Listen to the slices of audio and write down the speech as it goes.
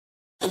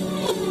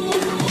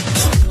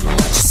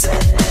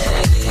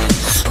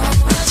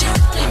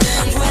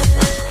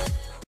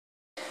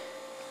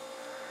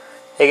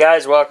Hey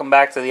guys, welcome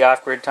back to the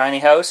Off-Grid Tiny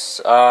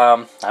House.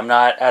 I'm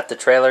not at the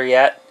trailer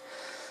yet.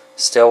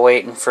 Still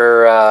waiting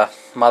for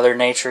Mother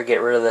Nature to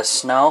get rid of the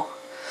snow.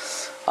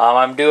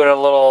 I'm doing a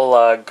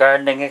little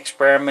gardening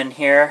experiment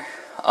here.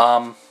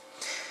 My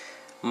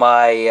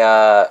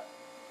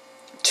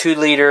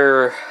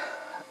 2-liter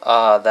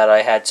that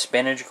I had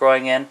spinach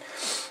growing in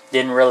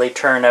didn't really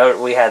turn out.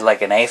 We had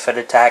like an aphid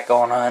attack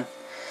going on.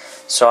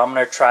 So I'm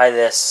going to try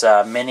this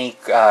mini,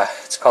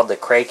 it's called the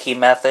Crakie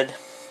method,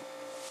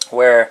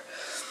 where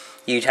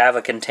you'd have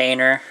a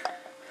container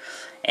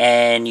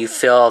and you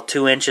fill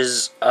 2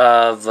 inches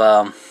of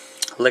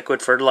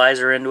liquid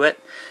fertilizer into it,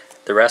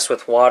 the rest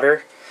with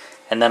water,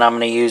 and then I'm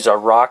going to use a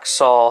rock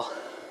salt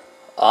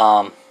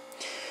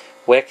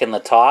wick in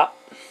the top,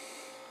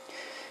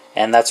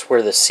 and that's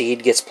where the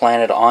seed gets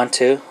planted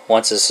onto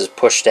once this is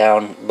pushed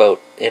down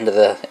about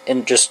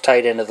just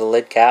tight into the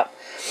lid cap.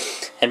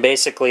 And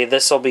basically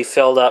this will be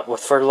filled up with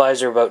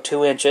fertilizer about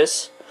 2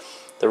 inches,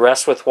 the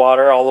rest with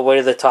water all the way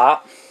to the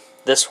top.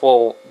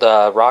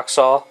 The rock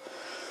salt,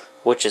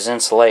 which is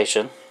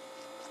insulation,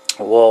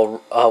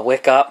 will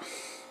wick up,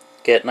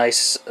 get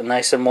nice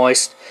and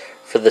moist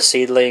for the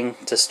seedling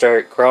to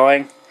start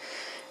growing.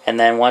 And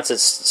then once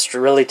it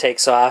really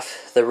takes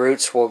off, the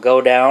roots will go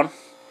down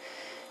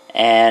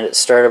and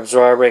start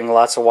absorbing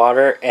lots of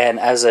water. And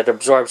as it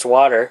absorbs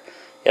water,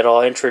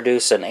 it'll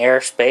introduce an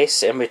air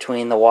space in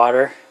between the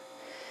water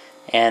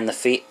and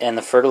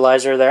the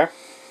fertilizer there.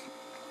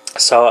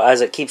 So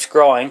as it keeps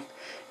growing,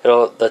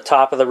 the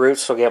top of the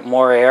roots will get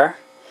more air,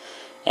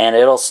 and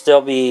it'll still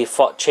be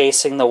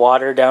chasing the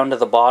water down to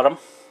the bottom.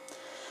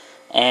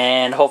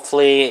 And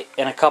hopefully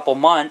in a couple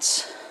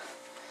months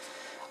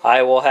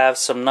I will have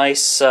some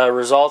nice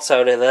results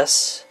out of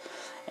this,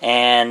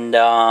 and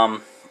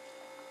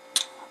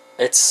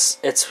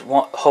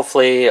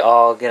hopefully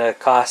I'll get a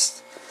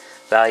cost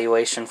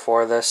valuation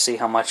for this, see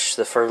how much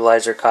the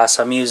fertilizer costs.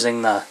 I'm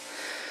using the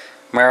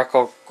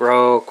Miracle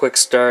Grow Quick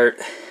Start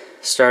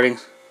starting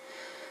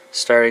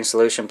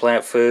solution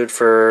plant food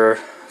for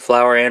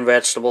flower and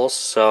vegetables.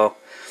 So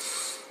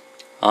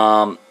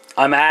I'm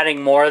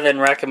adding more than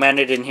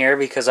recommended in here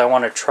because I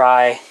want to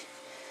try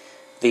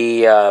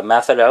the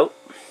method out.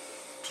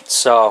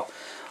 So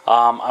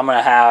I'm going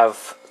to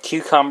have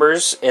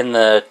cucumbers in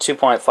the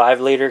 2.5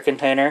 liter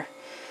container.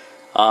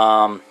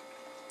 I'm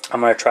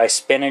going to try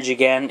spinach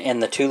again in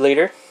the 2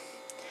 liter.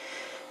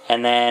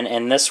 And then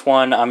in this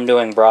one I'm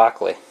doing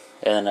broccoli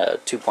in a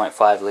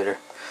 2.5 liter.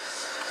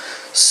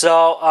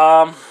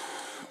 So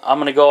I'm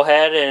going to go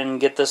ahead and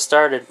get this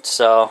started.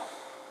 So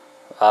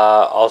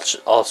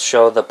I'll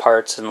show the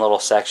parts in little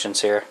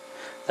sections here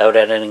without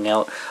editing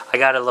out. I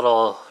got a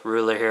little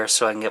ruler here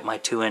so I can get my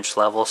 2-inch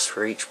levels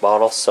for each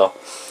bottle. So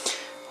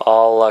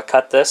I'll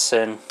cut this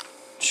and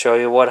show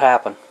you what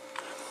happened.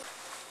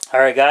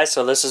 Alright guys,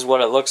 so this is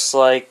what it looks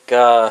like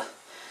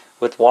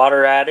with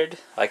water added.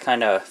 I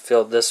kind of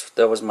filled this,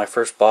 that was my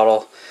first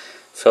bottle,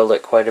 filled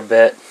it quite a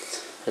bit.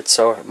 It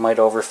might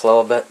overflow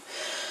a bit.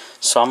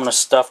 So I'm going to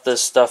stuff this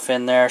stuff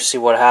in there, see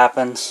what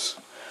happens.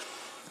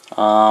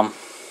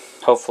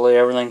 Hopefully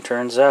everything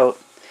turns out.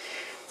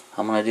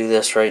 I'm going to do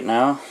this right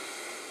now.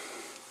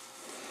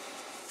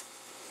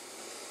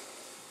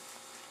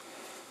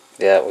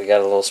 Yeah, we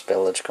got a little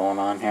spillage going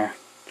on here.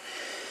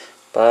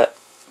 But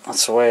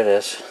that's the way it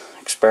is.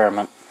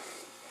 Experiment.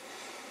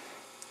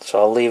 So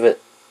I'll leave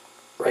it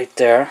right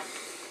there.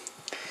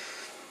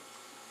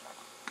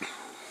 I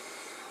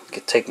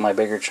could take my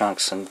bigger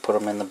chunks and put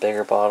them in the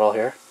bigger bottle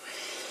here.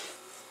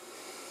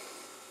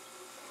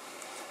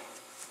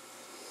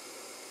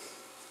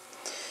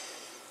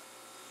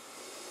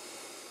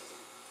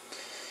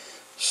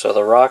 So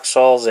the rock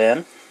salt's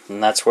in,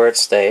 and that's where it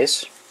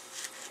stays.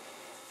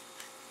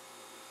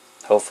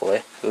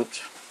 Hopefully.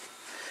 Oops.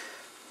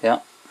 Yeah.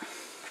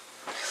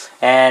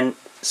 And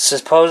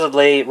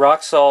supposedly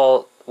rock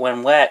salt,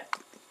 when wet,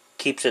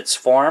 keeps its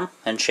form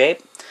and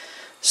shape.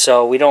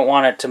 So we don't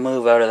want it to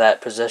move out of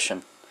that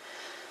position.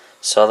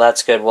 So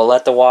that's good. We'll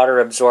let the water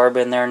absorb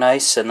in there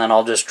nice, and then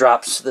I'll just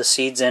drop the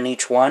seeds in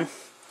each one.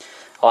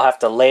 I'll have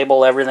to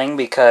label everything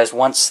because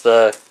once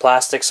the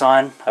plastic's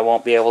on, I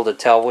won't be able to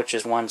tell which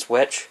is one's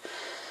which.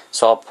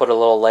 So I'll put a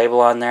little label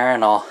on there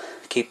and I'll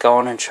keep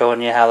going and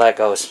showing you how that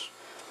goes.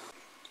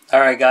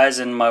 Alright guys,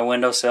 in my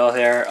windowsill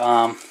here,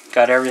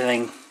 got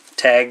everything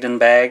tagged and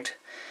bagged.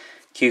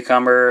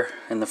 Cucumber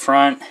in the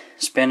front,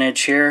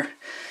 spinach here,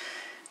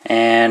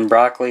 and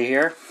broccoli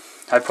here.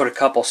 I put a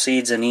couple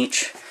seeds in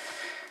each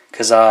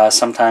because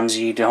sometimes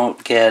you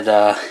don't get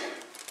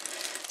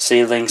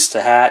seedlings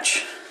to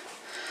hatch.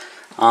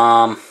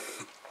 My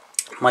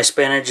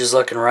spinach is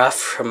looking rough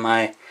from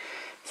my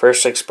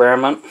first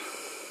experiment.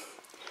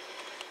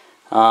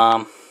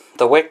 The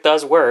wick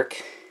does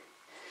work,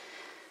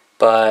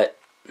 but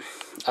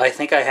I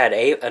think I had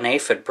an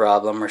aphid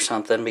problem or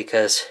something,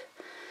 because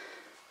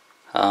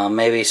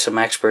maybe some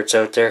experts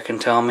out there can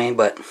tell me,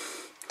 but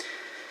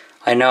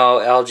I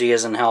know algae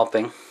isn't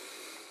helping.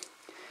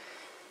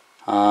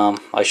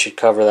 I should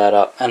cover that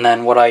up. And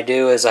then what I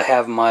do is I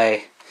have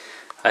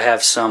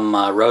some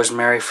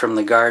rosemary from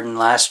the garden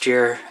last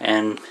year,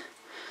 and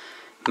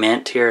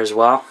mint here as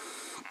well.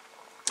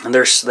 And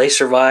they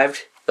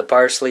survived. The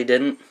parsley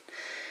didn't.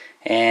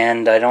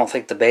 And I don't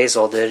think the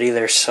basil did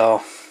either.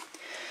 So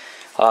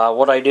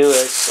what I do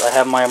is I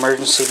have my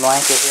emergency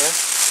blanket here.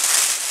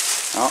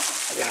 Oh,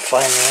 I gotta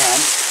find the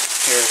end.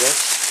 Here it is.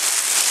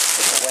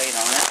 With the weight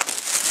on it.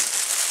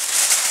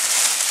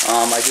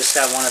 I just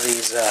have one of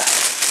these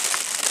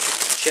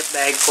chip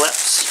bag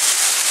clips.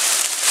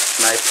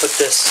 And I put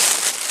this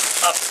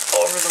up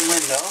over the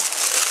window.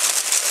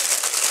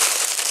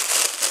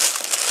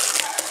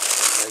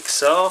 Like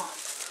so.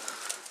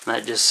 And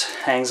that just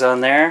hangs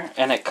on there.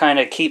 And it kind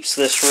of keeps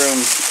this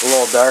room a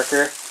little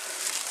darker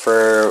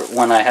for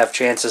when I have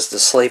chances to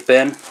sleep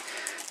in.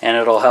 And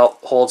it'll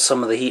help hold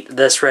some of the heat.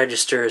 This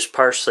register is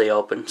partially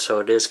open, so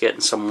it is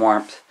getting some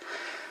warmth.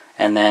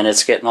 And then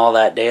it's getting all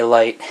that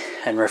daylight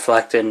and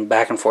reflecting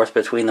back and forth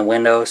between the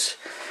windows.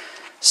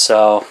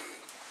 So,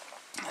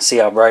 see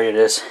how bright it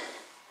is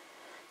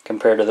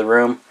compared to the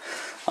room.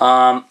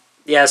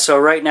 Yeah, so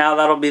right now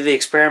that'll be the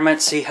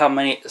experiment. See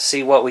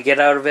what we get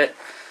out of it.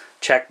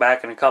 Check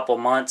back in a couple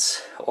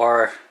months,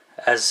 or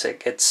as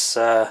it gets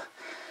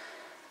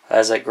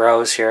as it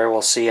grows here,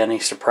 we'll see any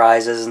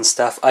surprises and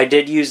stuff. I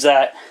did use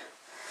that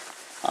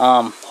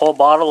whole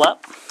bottle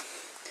up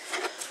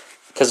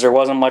because there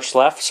wasn't much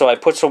left, so I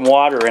put some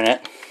water in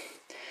it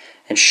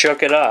and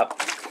shook it up.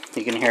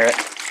 You can hear it,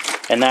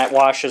 and that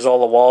washes all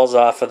the walls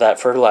off of that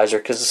fertilizer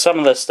because some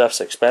of this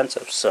stuff's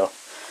expensive. So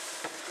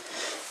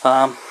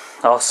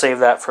I'll save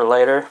that for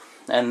later,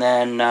 and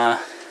then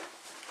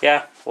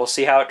yeah, we'll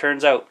see how it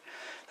turns out.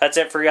 That's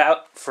it for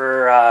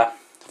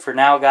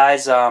now,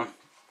 guys.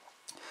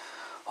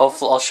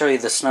 Hopefully, I'll show you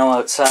the snow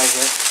outside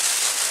here.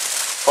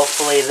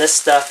 Hopefully this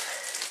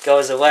stuff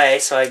goes away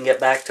so I can get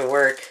back to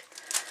work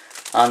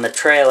on the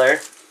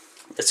trailer.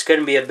 It's going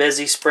to be a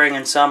busy spring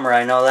and summer,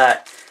 I know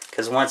that.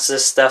 Because once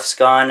this stuff's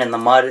gone and the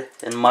mud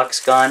and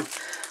muck's gone,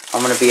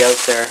 I'm going to be out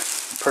there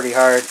pretty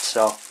hard.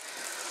 So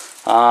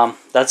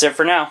that's it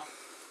for now.